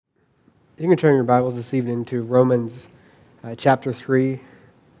You can turn your Bibles this evening to Romans chapter 3.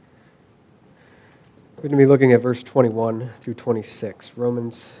 We're going to be looking at verse 21 through 26.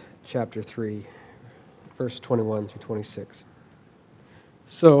 Romans chapter 3, verse 21 through 26.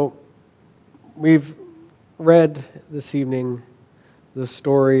 So, we've read this evening the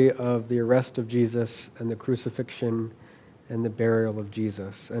story of the arrest of Jesus and the crucifixion and the burial of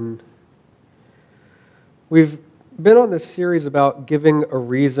Jesus. And we've been on this series about giving a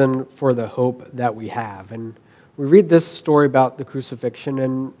reason for the hope that we have. And we read this story about the crucifixion,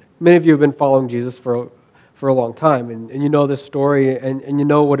 and many of you have been following Jesus for a long time, and you know this story, and you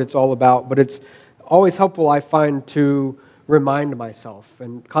know what it's all about, but it's always helpful, I find, to remind myself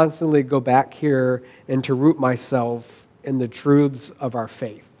and constantly go back here and to root myself in the truths of our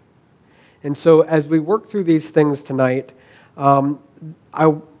faith. And so as we work through these things tonight,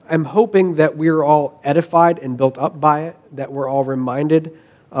 I'm hoping that we're all edified and built up by it, that we're all reminded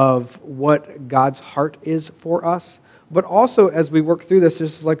of what God's heart is for us. But also, as we work through this,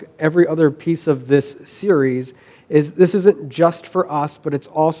 just like every other piece of this series, this isn't just for us, but it's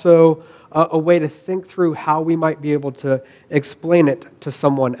also a way to think through how we might be able to explain it to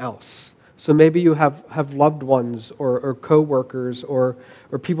someone else. So maybe you have loved ones or co-workers or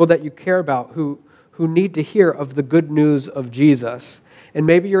people that you care about who need to hear of the good news of Jesus. And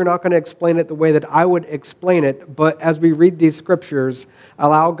maybe you're not going to explain it the way that I would explain it, but as we read these scriptures,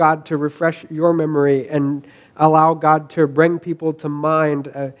 allow God to refresh your memory and allow God to bring people to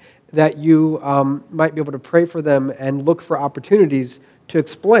mind that you might be able to pray for them and look for opportunities to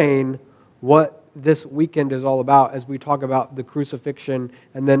explain what this weekend is all about as we talk about the crucifixion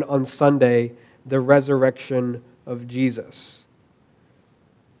and then on Sunday, the resurrection of Jesus.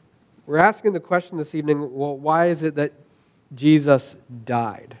 We're asking the question this evening, well, why is it that Jesus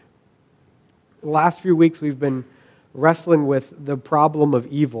died? The last few weeks we've been wrestling with the problem of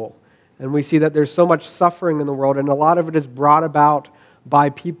evil, and we see that there's so much suffering in the world, and a lot of it is brought about by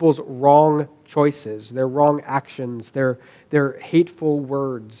people's wrong choices, their wrong actions, their hateful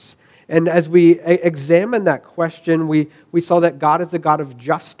words. And as we examine that question, we saw that God is a God of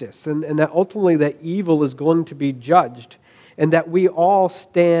justice, and that ultimately that evil is going to be judged, and that we all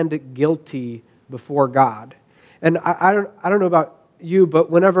stand guilty before God. And I don't know about you, but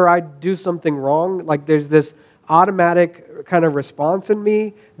whenever I do something wrong, like there's this automatic kind of response in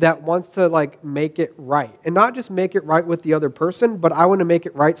me that wants to like make it right. And not just make it right with the other person, but I want to make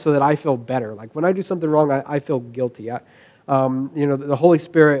it right so that I feel better. Like when I do something wrong, I feel guilty. The Holy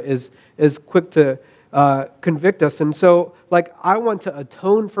Spirit is quick to convict us. And so like I want to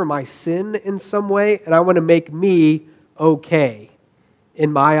atone for my sin in some way, and I want to make me okay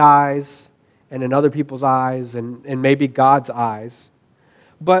in my eyes and in other people's eyes, and maybe God's eyes.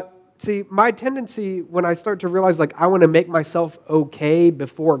 But see, my tendency when I start to realize like I want to make myself okay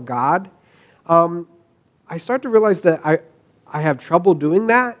before God, I start to realize that I have trouble doing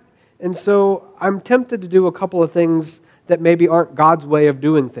that. And so I'm tempted to do a couple of things that maybe aren't God's way of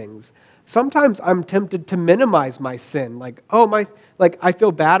doing things. Sometimes I'm tempted to minimize my sin. Like, I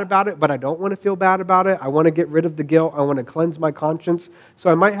feel bad about it, but I don't want to feel bad about it. I want to get rid of the guilt. I want to cleanse my conscience. So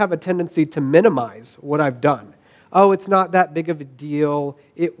I might have a tendency to minimize what I've done. Oh, it's not that big of a deal.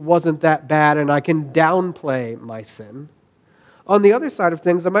 It wasn't that bad, and I can downplay my sin. On the other side of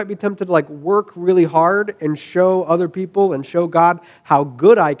things, I might be tempted to work really hard and show other people and show God how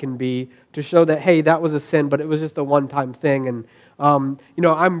good I can be to show that, hey, that was a sin, but it was just a one-time thing, and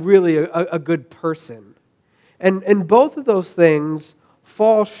I'm really a good person. And both of those things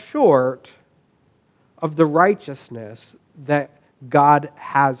fall short of the righteousness that God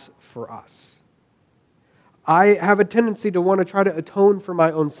has for us. I have a tendency to want to try to atone for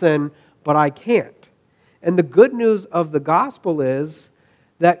my own sin, but I can't. And the good news of the gospel is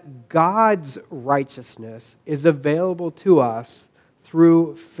that God's righteousness is available to us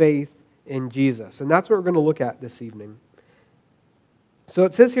through faith in Jesus. And that's what we're going to look at this evening. So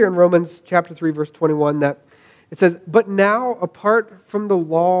it says here in Romans chapter 3, verse 21, that it says, "But now, apart from the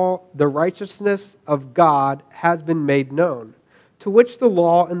law, the righteousness of God has been made known, to which the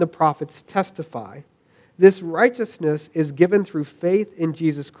law and the prophets testify. This righteousness is given through faith in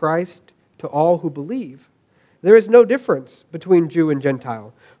Jesus Christ to all who believe. There is no difference between Jew and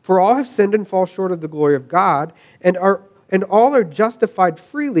Gentile, for all have sinned and fall short of the glory of God, and all are justified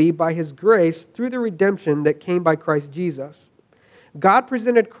freely by His grace through the redemption that came by Christ Jesus. God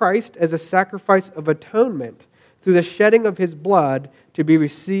presented Christ as a sacrifice of atonement through the shedding of His blood to be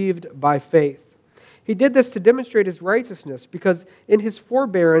received by faith. He did this to demonstrate His righteousness, because in His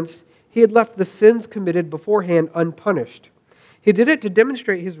forbearance He had left the sins committed beforehand unpunished. He did it to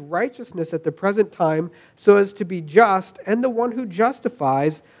demonstrate His righteousness at the present time, so as to be just and the one who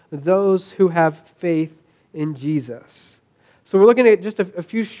justifies those who have faith in Jesus. So we're looking at just a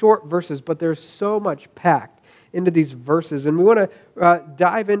few short verses, but there's so much packed into these verses. And we want to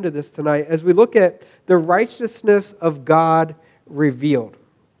dive into this tonight as we look at the righteousness of God revealed.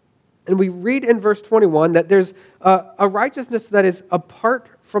 And we read in verse 21 that there's a righteousness that is apart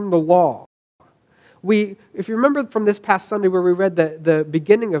from the law. If you remember from this past Sunday where we read the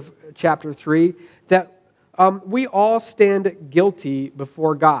beginning of chapter 3, that we all stand guilty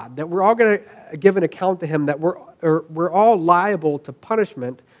before God, that we're all going to give an account to Him, that we're all liable to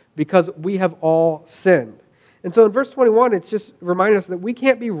punishment because we have all sinned. And so in verse 21, it's just reminding us that we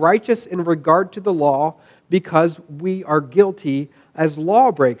can't be righteous in regard to the law because we are guilty as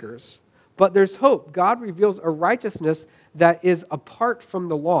lawbreakers. But there's hope. God reveals a righteousness that is apart from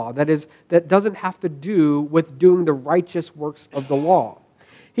the law, that doesn't have to do with doing the righteous works of the law.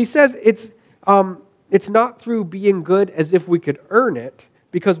 He says it's not through being good as if we could earn it,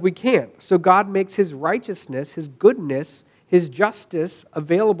 because we can't. So God makes His righteousness, His goodness, His justice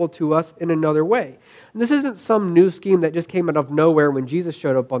available to us in another way. And this isn't some new scheme that just came out of nowhere when Jesus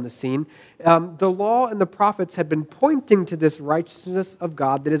showed up on the scene. The law and the prophets had been pointing to this righteousness of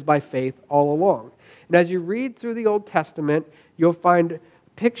God that is by faith all along. And as you read through the Old Testament, you'll find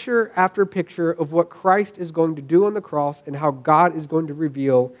picture after picture of what Christ is going to do on the cross and how God is going to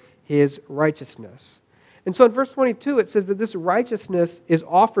reveal His righteousness. And so in verse 22, it says that this righteousness is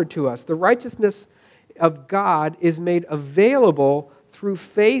offered to us. The righteousness of God is made available through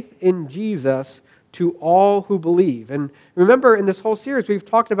faith in Jesus to all who believe. And remember, in this whole series, we've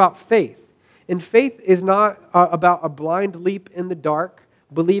talked about faith. And faith is not about a blind leap in the dark,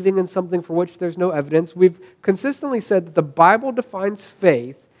 believing in something for which there's no evidence. We've consistently said that the Bible defines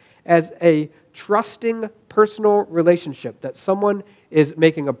faith as a trusting personal relationship, that someone is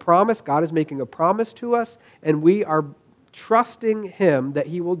making a promise, God is making a promise to us, and we are trusting Him that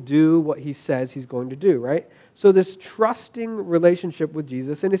He will do what He says He's going to do, right? So this trusting relationship with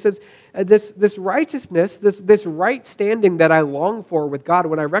Jesus. And He says, this righteousness, this right standing that I long for with God,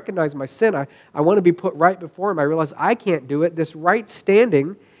 when I recognize my sin, I want to be put right before Him. I realize I can't do it. This right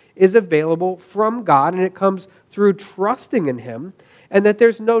standing is available from God, and it comes through trusting in Him, and that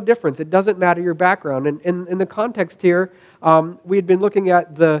there's no difference. It doesn't matter your background. And in the context here, we had been looking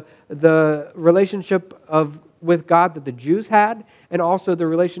at the relationship with God that the Jews had, and also the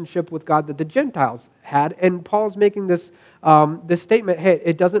relationship with God that the Gentiles had. And Paul's making this statement, hey,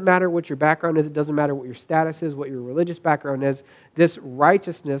 it doesn't matter what your background is, it doesn't matter what your status is, what your religious background is, this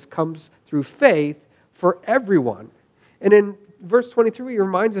righteousness comes through faith for everyone. And in verse 23, he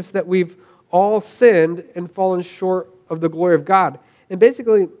reminds us that we've all sinned and fallen short of the glory of God. And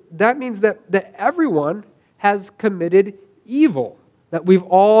basically, that means that everyone has committed evil, that we've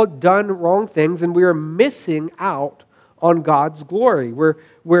all done wrong things and we are missing out on God's glory.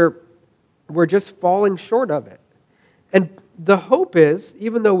 We're just falling short of it. And the hope is,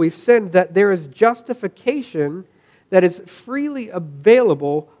 even though we've sinned, that there is justification that is freely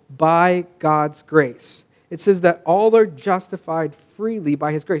available by God's grace. It says that all are justified freely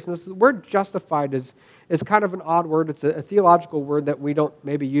by His grace. And the word justified is kind of an odd word. It's a theological word that we don't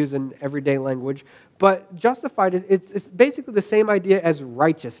maybe use in everyday language. But justified, it's basically the same idea as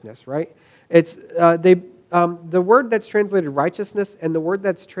righteousness, right? It's the word that's translated righteousness and the word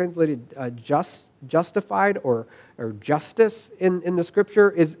that's translated justified or justice in the Scripture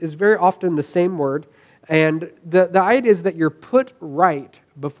is very often the same word. And the idea is that you're put right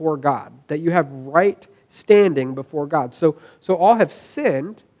before God, that you have right standing before God. So all have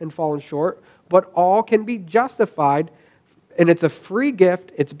sinned and fallen short, but all can be justified, and it's a free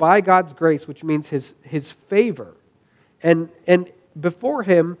gift. It's by God's grace, which means His favor. And before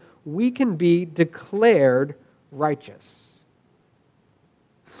Him, we can be declared righteous.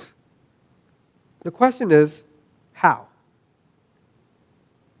 The question is, how?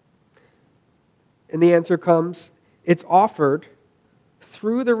 And the answer comes, it's offered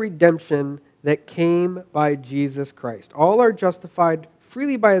through the redemption that came by Jesus Christ. All are justified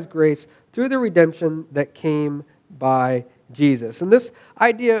freely by His grace through the redemption that came by Jesus. And this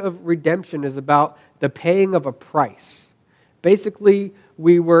idea of redemption is about the paying of a price. Basically,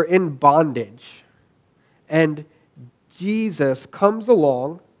 we were in bondage, and Jesus comes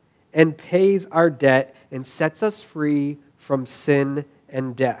along and pays our debt and sets us free from sin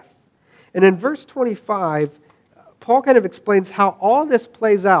and death. And in verse 25, Paul kind of explains how all this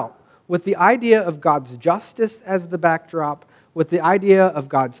plays out with the idea of God's justice as the backdrop, with the idea of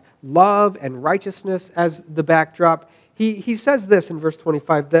God's love and righteousness as the backdrop. He says this in verse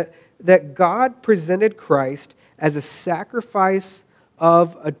 25, that God presented Christ as a sacrifice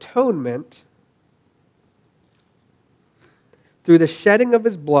of atonement through the shedding of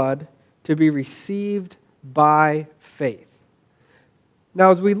his blood to be received by faith. Now,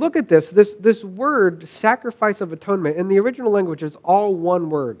 as we look at this word, sacrifice of atonement, in the original language is all one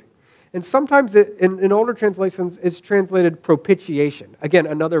word. And sometimes in older translations, it's translated propitiation. Again,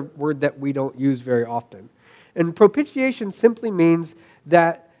 another word that we don't use very often. And propitiation simply means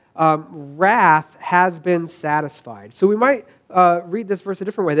that wrath has been satisfied. So we might read this verse a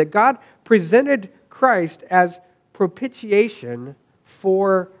different way, that God presented Christ as propitiation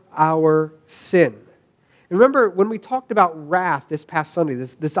for our sin. And remember, when we talked about wrath this past Sunday,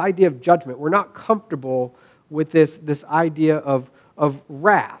 this idea of judgment, we're not comfortable with this idea of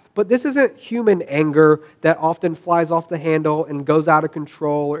wrath. But this isn't human anger that often flies off the handle and goes out of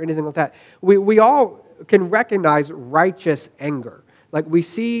control or anything like that. We all can recognize righteous anger. Like we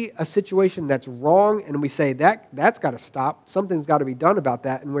see a situation that's wrong and we say, that's got to stop. Something's got to be done about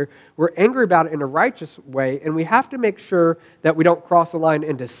that. And we're angry about it in a righteous way. And we have to make sure that we don't cross the line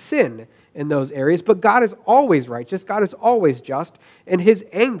into sin in those areas. But God is always righteous. God is always just. And his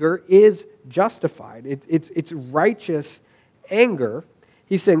anger is justified. It's righteous anger.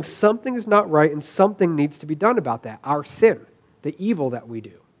 He's saying something is not right and something needs to be done about that. Our sin, the evil that we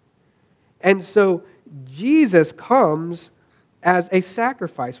do. And so Jesus comes as a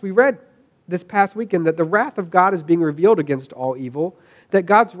sacrifice. We read this past weekend that the wrath of God is being revealed against all evil, that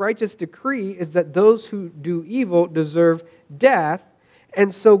God's righteous decree is that those who do evil deserve death.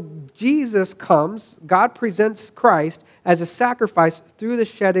 And so Jesus comes, God presents Christ as a sacrifice through the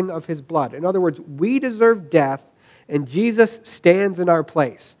shedding of his blood. In other words, we deserve death, and Jesus stands in our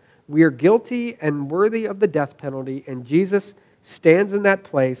place. We are guilty and worthy of the death penalty, and Jesus stands in that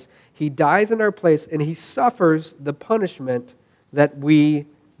place. He dies in our place, and he suffers the punishment that we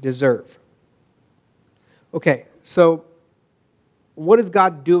deserve. Okay, so what is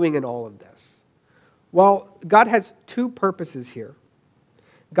God doing in all of this? Well, God has two purposes here.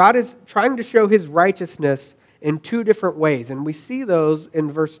 God is trying to show his righteousness in two different ways, and we see those in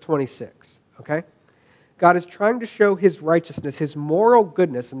verse 26, okay? God is trying to show his righteousness, his moral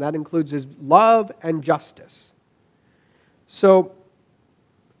goodness, and that includes his love and justice. So,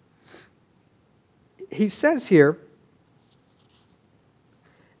 he says here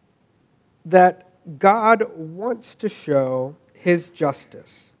that God wants to show his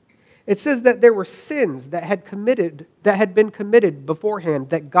justice. It says that there were sins that had been committed beforehand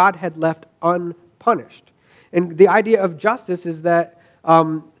that God had left unpunished. And the idea of justice is that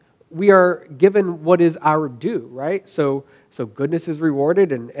we are given what is our due, right? So goodness is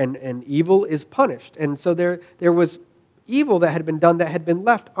rewarded and evil is punished. And so there was evil that had been done that had been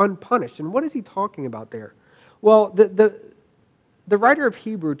left unpunished. And what is he talking about there? Well, the writer of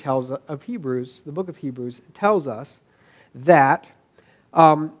Hebrews, the book of Hebrews, tells us that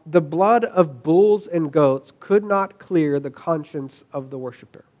the blood of bulls and goats could not clear the conscience of the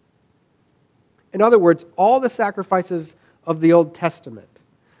worshiper. In other words, all the sacrifices of the Old Testament,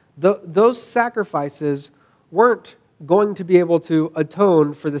 those sacrifices weren't going to be able to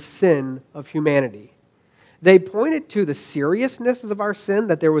atone for the sin of humanity. They pointed to the seriousness of our sin,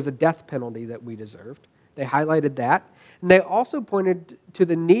 that there was a death penalty that we deserved. They highlighted that. And they also pointed to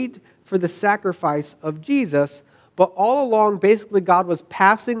the need for the sacrifice of Jesus. But all along, basically, God was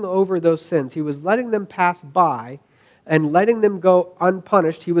passing over those sins. He was letting them pass by and letting them go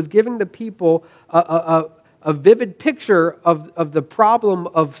unpunished. He was giving the people a vivid picture of the problem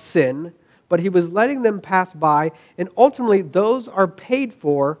of sin, but he was letting them pass by. And ultimately, those are paid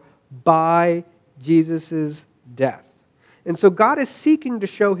for by Jesus' death. And so God is seeking to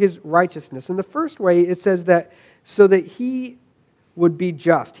show his righteousness. In the first way, it says that so that he would be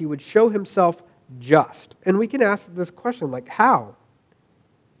just. He would show himself just. And we can ask this question, like, how?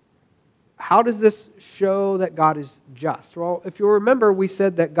 How does this show that God is just? Well, if you'll remember, we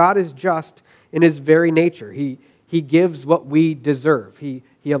said that God is just in his very nature. He gives what we deserve. He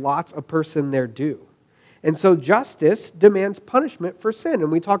allots a person their due. And so justice demands punishment for sin.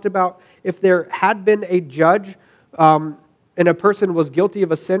 And we talked about if there had been a judge and a person was guilty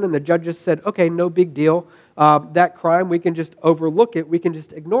of a sin and the judge just said, okay, no big deal, that crime, we can just overlook it, we can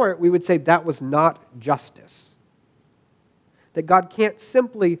just ignore it, we would say that was not justice. That God can't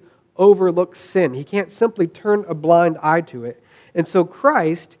simply overlook sin. He can't simply turn a blind eye to it. And so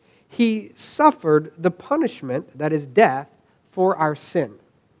Christ, he suffered the punishment, that is death, for our sin.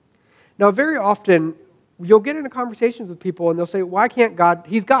 Now, very often, you'll get into conversations with people and they'll say, why can't God,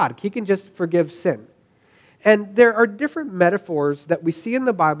 he's God, he can just forgive sin. And there are different metaphors that we see in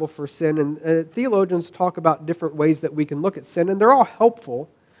the Bible for sin, and theologians talk about different ways that we can look at sin, and they're all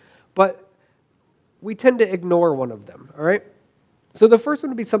helpful, but we tend to ignore one of them, all right? So the first one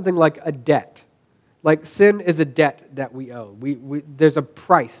would be something like a debt. Like sin is a debt that we owe. There's a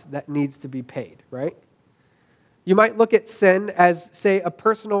price that needs to be paid, right? You might look at sin as, say, a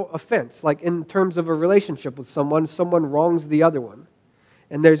personal offense, like in terms of a relationship with someone wrongs the other one.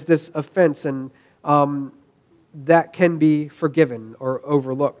 And there's this offense, and that can be forgiven or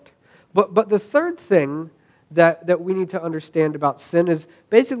overlooked. But the third thing that we need to understand about sin is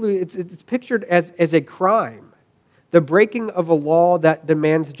basically it's pictured as a crime. The breaking of a law that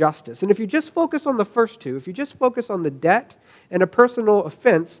demands justice. And if you just focus on the first two, if you just focus on the debt and a personal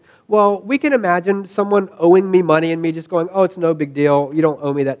offense, well, we can imagine someone owing me money and me just going, oh, it's no big deal. You don't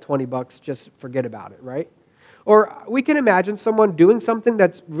owe me that $20. Just forget about it, right? Or we can imagine someone doing something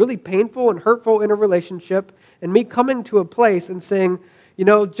that's really painful and hurtful in a relationship and me coming to a place and saying,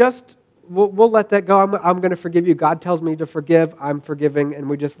 just we'll let that go. I'm going to forgive you. God tells me to forgive. I'm forgiving, and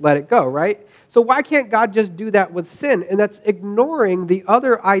we just let it go, right? So why can't God just do that with sin? And that's ignoring the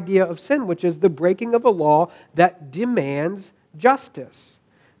other idea of sin, which is the breaking of a law that demands justice.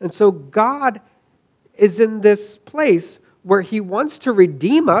 And so God is in this place where He wants to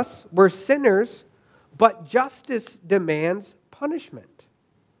redeem us. We're sinners, but justice demands punishment.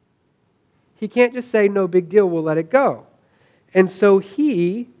 He can't just say, no big deal, we'll let it go. And so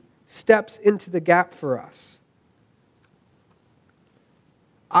He steps into the gap for us.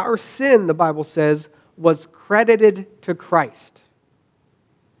 Our sin, the Bible says, was credited to Christ.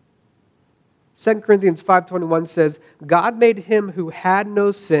 2 Corinthians 5:21 says, God made Him who had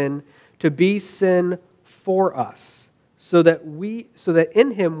no sin to be sin for us, so that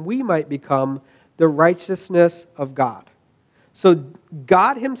in Him we might become the righteousness of God. So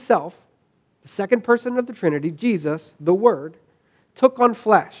God Himself, the second person of the Trinity, Jesus, the Word, took on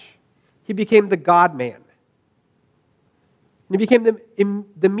flesh. He became the God-man. And He became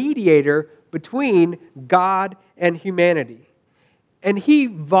the mediator between God and humanity. And He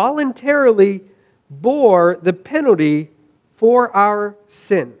voluntarily bore the penalty for our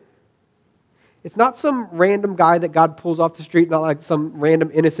sin. It's not some random guy that God pulls off the street, not like some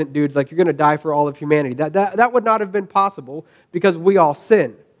random innocent dude's like, you're going to die for all of humanity. That would not have been possible because we all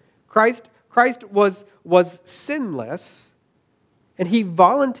sin. Christ was sinless, and He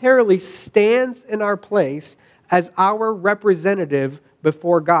voluntarily stands in our place as our representative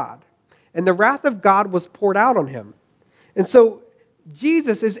before God. And the wrath of God was poured out on Him. And so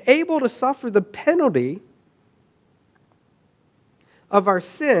Jesus is able to suffer the penalty of our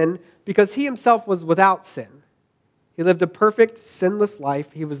sin because He Himself was without sin. He lived a perfect, sinless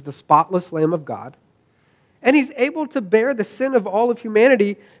life. He was the spotless Lamb of God. And He's able to bear the sin of all of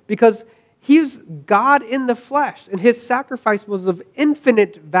humanity because He's God in the flesh, and His sacrifice was of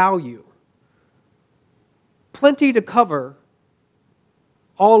infinite value. Plenty to cover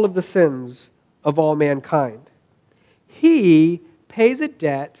all of the sins of all mankind. He pays a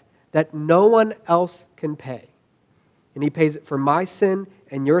debt that no one else can pay. And He pays it for my sin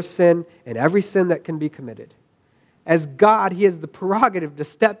and your sin and every sin that can be committed. As God, He has the prerogative to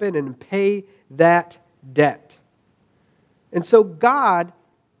step in and pay that debt. And so God,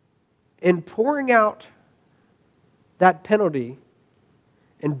 in pouring out that penalty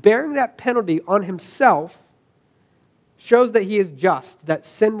and bearing that penalty on Himself, shows that He is just, that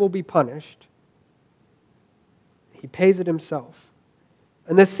sin will be punished. He pays it Himself.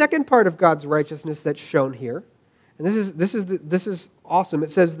 And the second part of God's righteousness that's shown here, and this is awesome.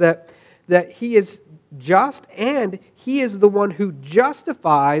 It says that He is just and He is the one who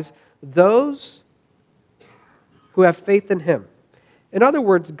justifies those who have faith in Him. In other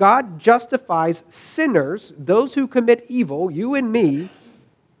words, God justifies sinners, those who commit evil, you and me.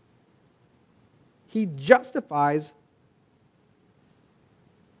 He justifies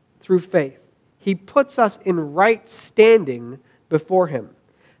through faith. He puts us in right standing before Him.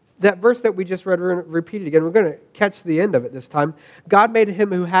 That verse that we just read, we're going to repeat it again. We're going to catch the end of it this time. God made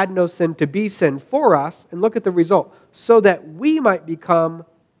Him who had no sin to be sin for us, and look at the result, so that we might become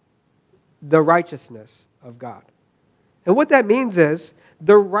the righteousness of God. And what that means is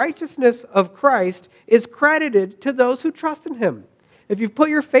the righteousness of Christ is credited to those who trust in Him. If you've put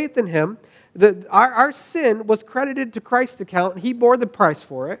your faith in Him, our sin was credited to Christ's account, and He bore the price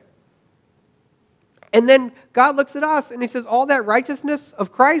for it. And then God looks at us and He says, all that righteousness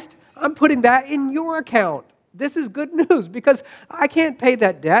of Christ, I'm putting that in your account. This is good news because I can't pay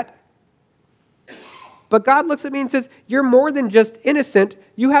that debt. But God looks at me and says, you're more than just innocent.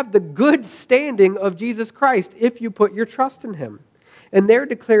 You have the good standing of Jesus Christ if you put your trust in Him. And they're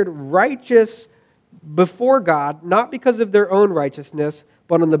declared righteous before God, not because of their own righteousness,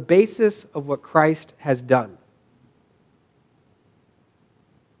 but on the basis of what Christ has done.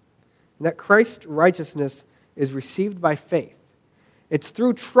 And that Christ's righteousness is received by faith. It's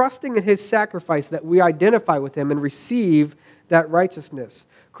through trusting in his sacrifice that we identify with him and receive that righteousness.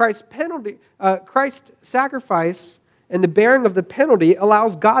 Christ's sacrifice and the bearing of the penalty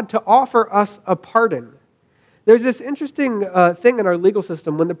allows God to offer us a pardon. There's this interesting thing in our legal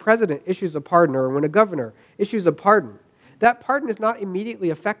system when the president issues a pardon or when a governor issues a pardon. That pardon is not immediately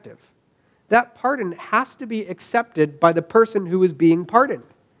effective. That pardon has to be accepted by the person who is being pardoned.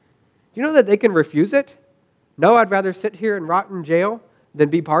 Do you know that they can refuse it? No, I'd rather sit here and rot in jail than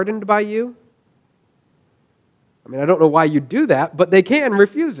be pardoned by you. I mean, I don't know why you do that, but they can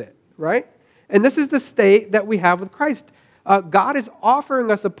refuse it, right? And this is the state that we have with Christ. God is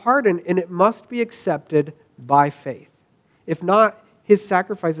offering us a pardon, and it must be accepted by faith. If not, his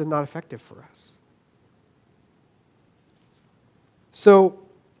sacrifice is not effective for us. So,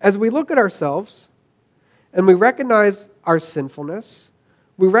 as we look at ourselves and we recognize our sinfulness,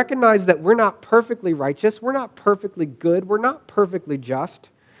 we recognize that we're not perfectly righteous, we're not perfectly good, we're not perfectly just,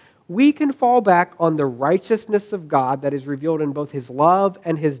 we can fall back on the righteousness of God that is revealed in both his love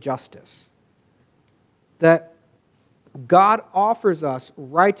and his justice. That God offers us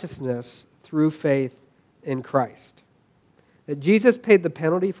righteousness through faith in Christ. That Jesus paid the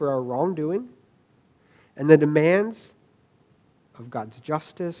penalty for our wrongdoing, and the demands of God's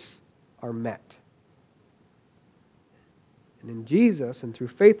justice are met. And in Jesus and through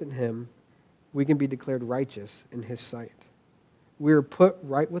faith in him, we can be declared righteous in his sight. We are put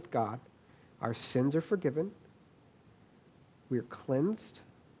right with God. Our sins are forgiven. We are cleansed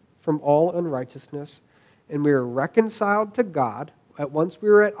from all unrighteousness, and we are reconciled to God. At once we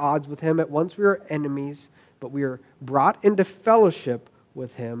were at odds with him, at once we were enemies, but we are brought into fellowship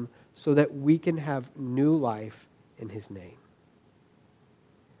with him so that we can have new life in his name.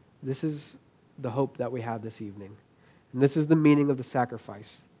 This is the hope that we have this evening. And this is the meaning of the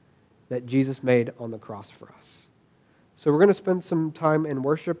sacrifice that Jesus made on the cross for us. So we're going to spend some time in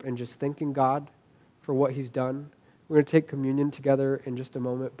worship and just thanking God for what he's done. We're going to take communion together in just a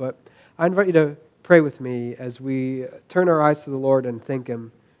moment, but I invite you to pray with me as we turn our eyes to the Lord and thank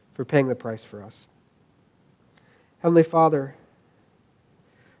him for paying the price for us. Heavenly Father,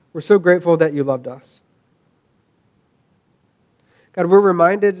 we're so grateful that you loved us. God, we're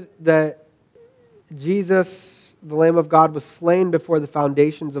reminded that Jesus, the Lamb of God, was slain before the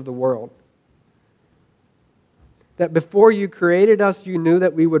foundations of the world. That before you created us, you knew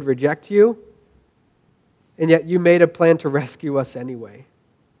that we would reject you, and yet you made a plan to rescue us anyway.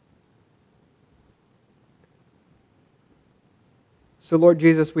 So, Lord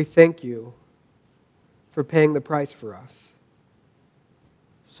Jesus, we thank you for paying the price for us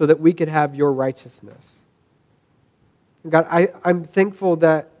so that we could have your righteousness. God, I'm thankful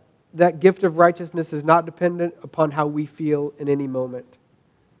that that gift of righteousness is not dependent upon how we feel in any moment.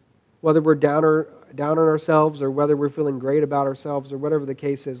 Whether we're down on ourselves or whether we're feeling great about ourselves or whatever the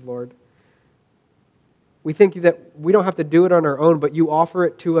case is, Lord. We thank you that we don't have to do it on our own, but you offer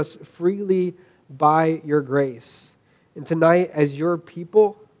it to us freely by your grace. And tonight, as your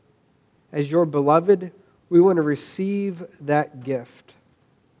people, as your beloved, we want to receive that gift.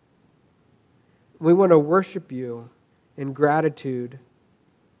 We want to worship you in gratitude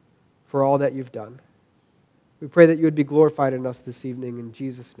for all that you've done. We pray that you would be glorified in us this evening in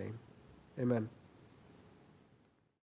Jesus' name. Amen.